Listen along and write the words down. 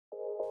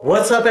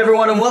What's up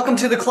everyone and welcome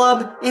to the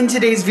club. In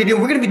today's video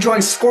we're going to be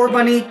drawing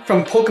Scorbunny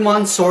from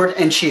Pokemon Sword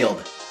and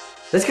Shield.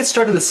 Let's get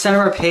started in the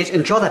center of our page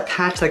and draw that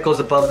patch that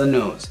goes above the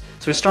nose.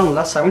 So we start on the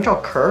left side, we're going to draw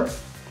a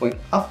curve going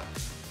up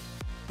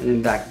and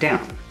then back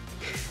down.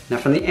 Now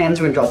from the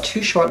ends we're going to draw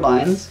two short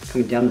lines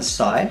coming down the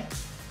side.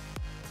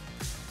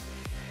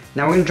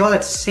 Now we're going to draw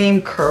that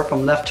same curve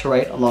from left to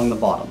right along the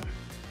bottom.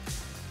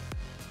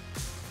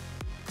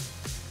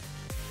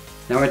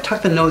 Now we're going to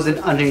tuck the nose in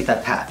underneath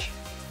that patch.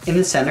 In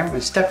the center, we're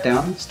going to step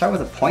down, start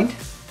with a point.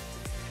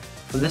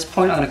 From this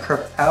point, I'm going to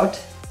curve out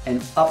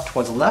and up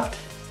towards the left,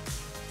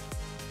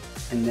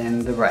 and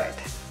then the right.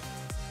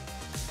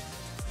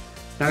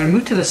 Now I'm going to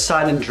move to the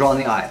side and draw in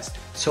the eyes.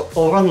 So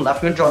over on the left,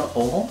 I'm going to draw an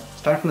oval,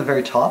 starting from the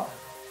very top,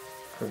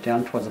 curve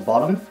down towards the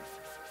bottom,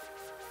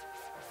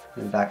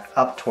 and back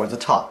up towards the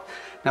top.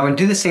 Now we're going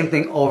to do the same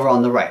thing over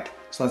on the right.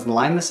 So let's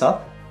line this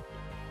up,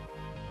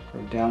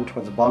 curve down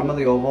towards the bottom of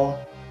the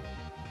oval,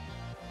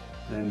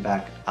 and then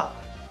back up.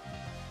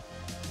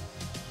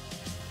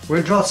 We're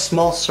going to draw a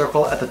small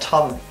circle at the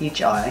top of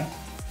each eye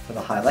for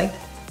the highlight.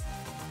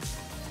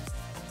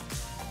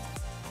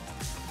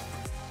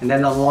 And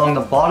then along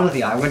the bottom of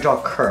the eye, we're going to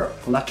draw a curve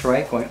from left to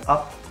right, going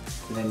up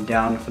and then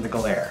down for the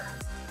glare.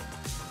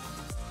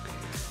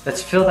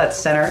 Let's fill that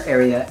center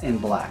area in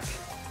black.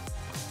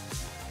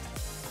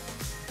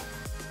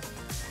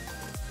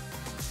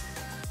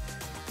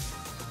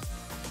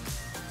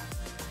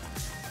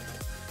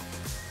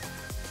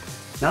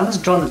 Now let's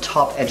draw on the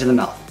top edge of the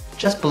mouth.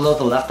 Just below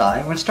the left eye,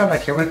 we're going to start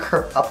back here. We're going to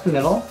curve up the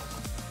middle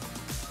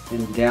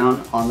and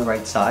down on the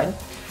right side.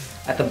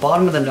 At the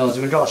bottom of the nose,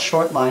 we're going to draw a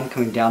short line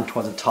coming down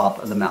towards the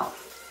top of the mouth.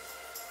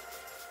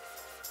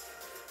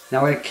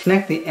 Now we're going to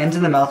connect the ends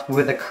of the mouth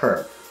with a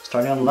curve.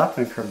 Starting on the left,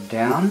 we're going to curve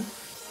down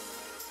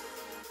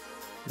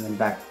and then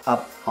back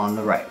up on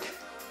the right.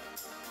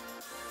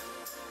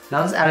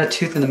 Now let's add a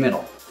tooth in the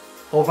middle.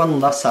 Over on the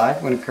left side,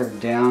 we're going to curve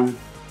down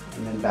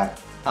and then back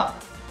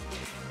up.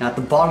 Now at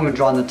the bottom, we're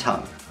drawing the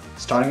tongue.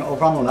 Starting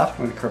over on the left,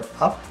 we're going to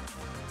curve up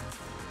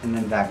and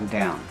then back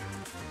down.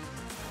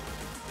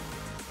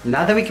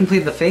 Now that we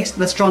completed the face,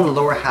 let's draw on the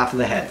lower half of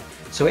the head.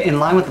 So in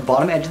line with the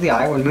bottom edge of the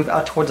eye, we're going to move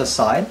out towards the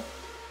side.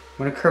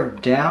 We're going to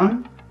curve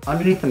down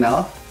underneath the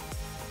mouth.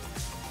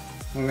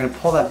 And we're going to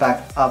pull that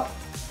back up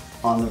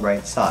on the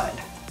right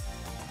side.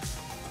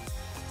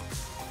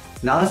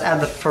 Now let's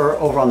add the fur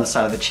over on the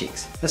side of the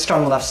cheeks. Let's start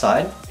on the left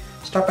side.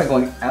 Start by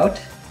going out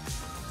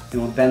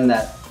and we'll bend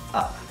that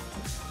up.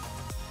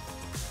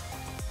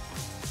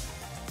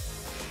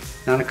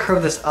 Now I'm going to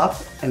curve this up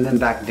and then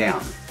back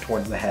down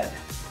towards the head.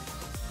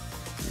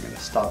 I'm going to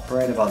stop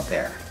right about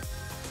there.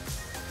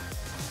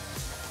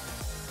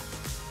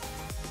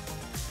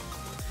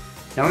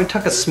 Now I'm going to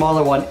tuck a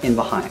smaller one in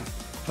behind.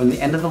 From the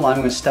end of the line,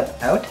 we're going to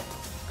step out,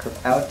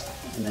 curve out,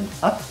 and then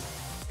up.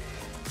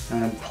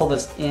 And I'm going to pull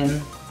this in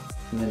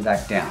and then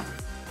back down.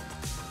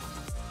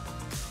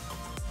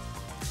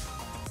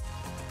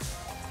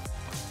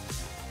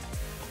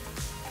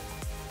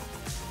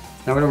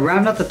 Now we're going to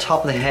round out the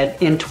top of the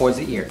head in towards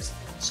the ears.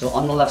 So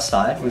on the left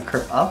side, we're going to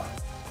curve up.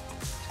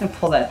 Just going to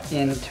pull that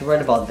in to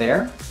right about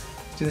there.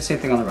 Let's do the same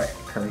thing on the right.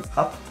 Curving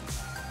up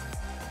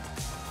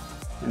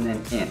and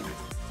then in.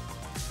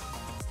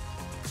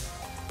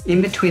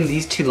 In between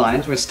these two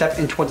lines, we're going to step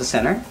in towards the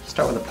center.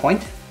 Start with a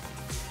point.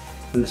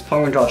 From this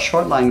point, we're going to draw a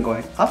short line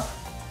going up.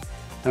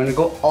 And we're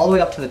going to go all the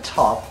way up to the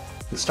top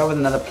and start with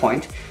another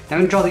point. Now we're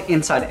going to draw the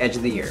inside edge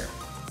of the ear.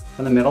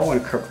 From the middle, we're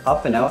going to curve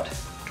up and out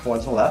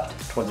towards the left,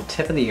 towards the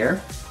tip of the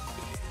ear,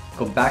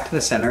 go back to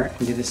the center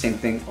and do the same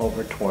thing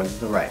over towards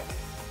the right.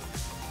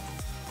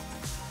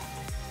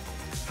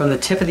 From the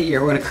tip of the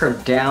ear, we're going to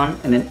curve down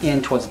and then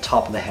in towards the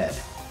top of the head.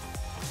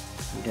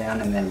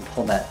 Down and then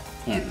pull that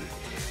in.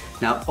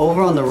 Now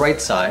over on the right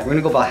side, we're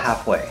going to go about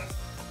halfway.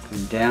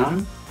 Come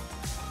down,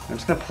 I'm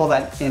just going to pull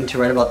that into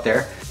right about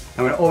there.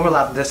 I'm going to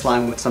overlap this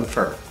line with some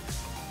fur.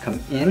 Come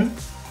in,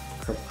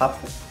 curve up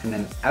and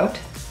then out.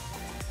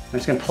 I'm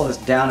just going to pull this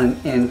down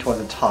and in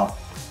towards the top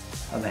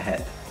of the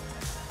head.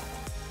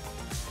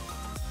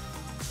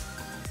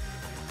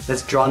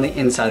 Let's draw on the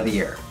inside of the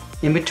ear.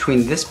 In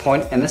between this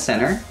point and the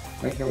center,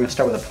 right here we're going to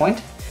start with a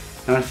point.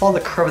 I'm going to follow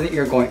the curve of the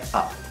ear going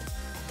up,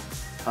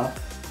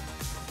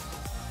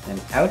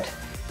 then out.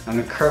 I'm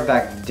going to curve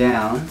back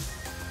down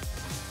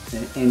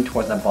and in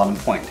towards that bottom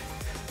point.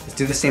 Let's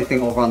do the same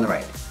thing over on the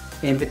right.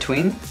 In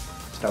between,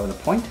 start with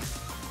a point,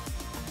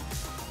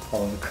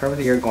 follow the curve of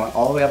the ear going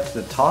all the way up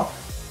to the top,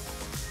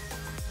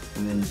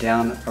 and then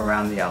down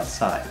around the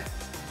outside.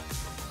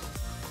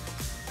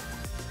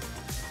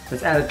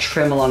 Let's add a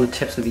trim along the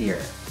tips of the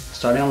ear.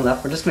 Starting on the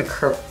left, we're just going to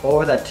curve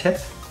over that tip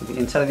with the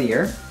inside of the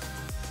ear.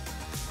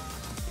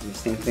 Do the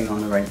same thing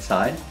on the right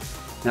side.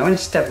 Now I'm going to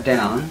step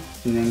down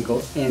and then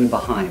go in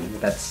behind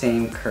with that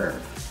same curve.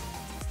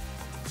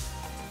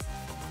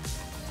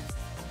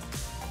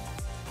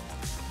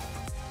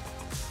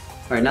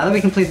 Alright, now that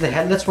we completed the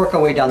head, let's work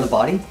our way down the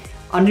body.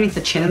 Underneath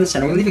the chin in the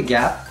center, we leave a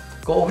gap.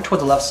 Go over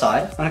towards the left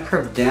side. I'm going to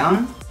curve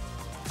down,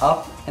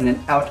 up, and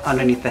then out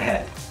underneath the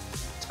head.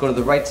 Let's go to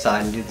the right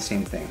side and do the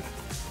same thing.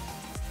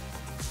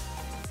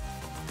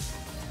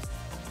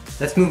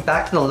 Let's move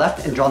back to the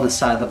left and draw on the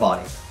side of the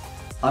body.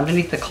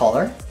 Underneath the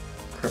collar,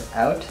 curve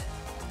out,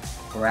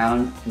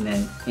 around, and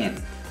then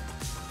in.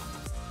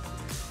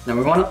 Now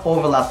we want to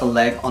overlap the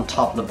leg on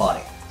top of the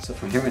body. So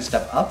from here we're going to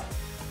step up,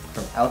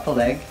 curve out the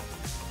leg,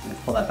 and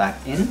then pull that back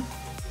in. We're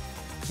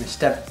going to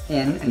step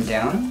in and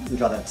down and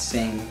draw that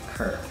same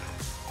curve.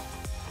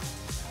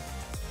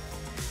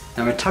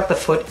 Now we're going to tuck the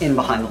foot in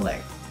behind the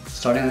leg.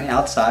 Starting on the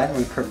outside, we're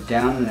going to curve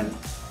down and then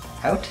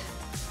out.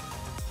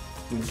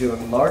 We're going to do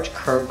a large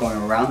curve going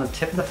around the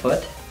tip of the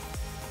foot.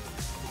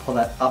 Pull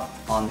that up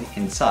on the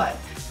inside.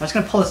 I'm just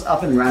going to pull this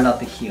up and round out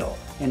the heel,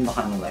 in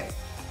behind the leg.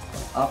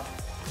 Going up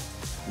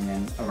and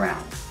then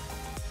around.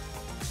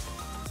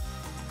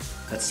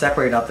 Let's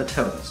separate out the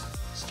toes.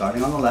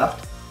 Starting on the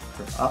left,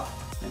 curve up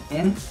and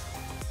in,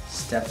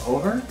 step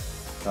over,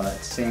 draw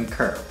that same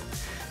curve.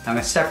 Now I'm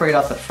going to separate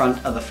out the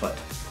front of the foot.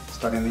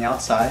 Starting on the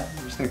outside,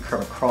 I'm just going to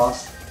curve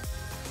across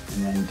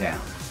and then down.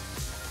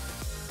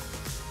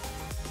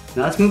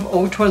 Now let's move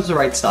over towards the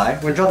right side.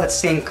 We're going to draw that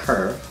same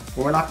curve,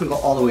 but we're not going to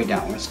go all the way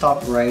down. We're going to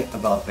stop right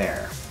about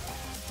there.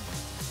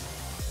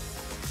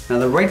 Now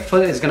the right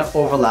foot is going to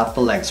overlap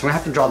the leg, so we're going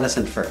to have to draw this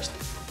in first.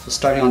 So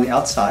starting on the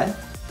outside,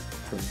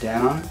 curve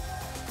down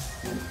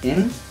and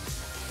in,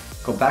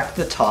 go back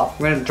to the top.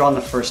 We're going to draw on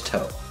the first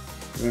toe.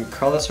 We're going to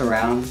curl this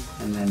around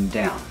and then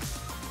down.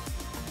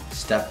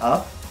 Step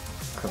up,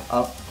 curve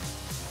up,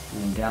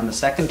 and then down the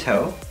second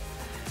toe.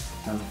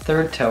 Now the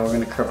third toe, we're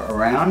going to curve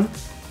around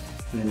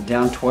and then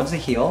down towards the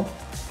heel.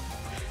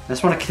 I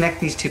just want to connect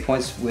these 2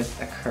 points with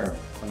a curve,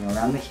 going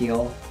around the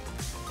heel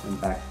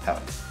and back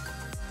out.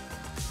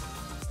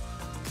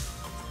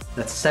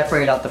 Let's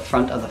separate out the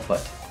front of the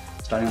foot.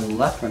 Starting on the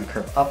left, we're going to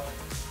curve up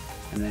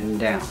and then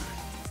down.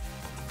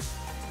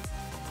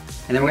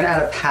 And then we're going to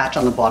add a patch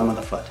on the bottom of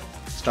the foot.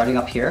 Starting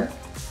up here,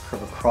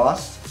 curve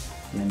across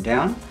and then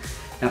down.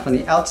 Now from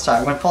the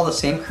outside, we're going to follow the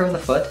same curve of the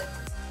foot,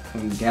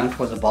 coming down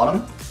towards the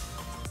bottom.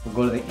 We'll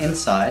go to the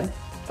inside,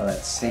 draw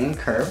that same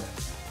curve.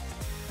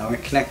 Now we're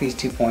going to connect these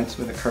 2 points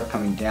with a curve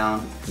coming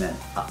down and then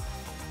up.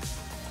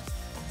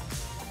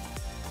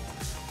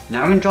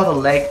 Now we're going to draw the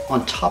leg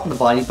on top of the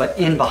body but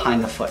in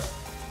behind the foot.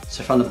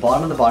 So from the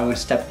bottom of the body, we're going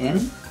to step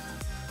in,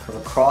 curve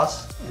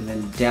across, and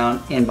then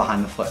down in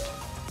behind the foot.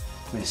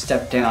 We're going to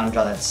step down and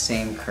draw that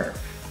same curve.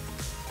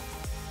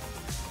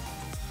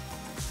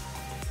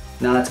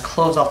 Now let's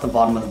close off the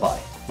bottom of the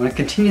body. We're going to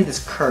continue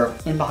this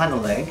curve in behind the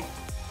leg,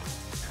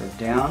 curve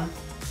down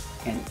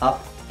and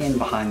up in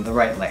behind the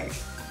right leg.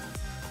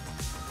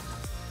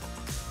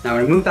 Now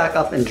we're going to move back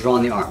up and draw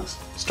on the arms.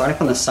 Starting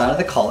from the side of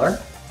the collar,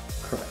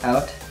 curve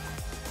out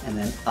and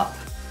then up.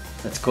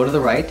 Let's go to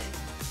the right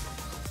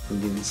and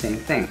do the same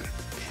thing.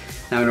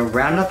 Now I'm going to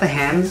round out the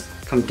hands,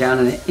 come down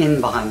and in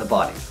behind the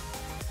body.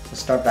 So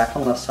start back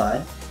on the left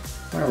side.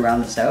 I'm going to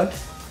round this out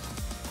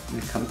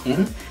and come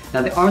in.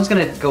 Now the arm's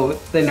going to go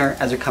thinner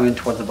as we come in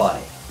towards the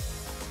body.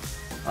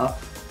 Up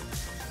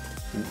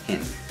and in.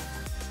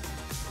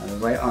 Now the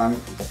right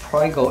arm will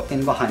probably go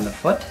in behind the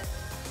foot.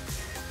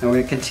 Now we're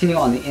going to continue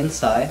on the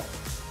inside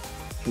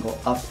and go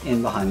up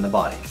in behind the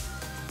body.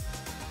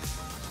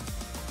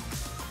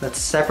 Let's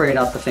separate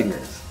out the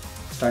fingers.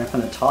 Starting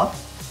from the top,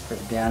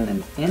 curve down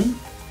and in,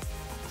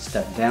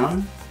 step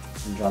down,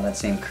 and draw that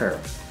same curve.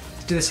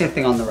 Let's do the same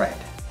thing on the right.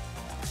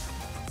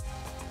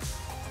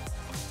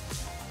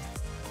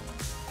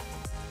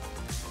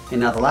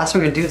 And now the last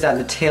one we're going to do is add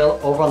the tail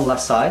over on the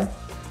left side.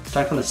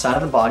 Starting from the side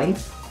of the body,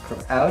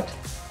 curve out,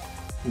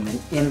 and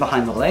then in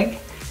behind the leg.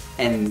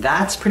 And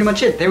that's pretty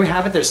much it. There we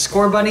have it. There's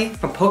Scorbunny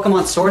from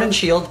Pokemon Sword and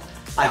Shield.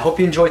 I hope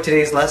you enjoyed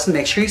today's lesson.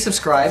 Make sure you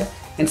subscribe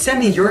and send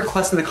me your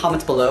requests in the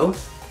comments below.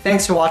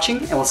 Thanks for watching,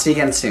 and we'll see you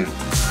again soon.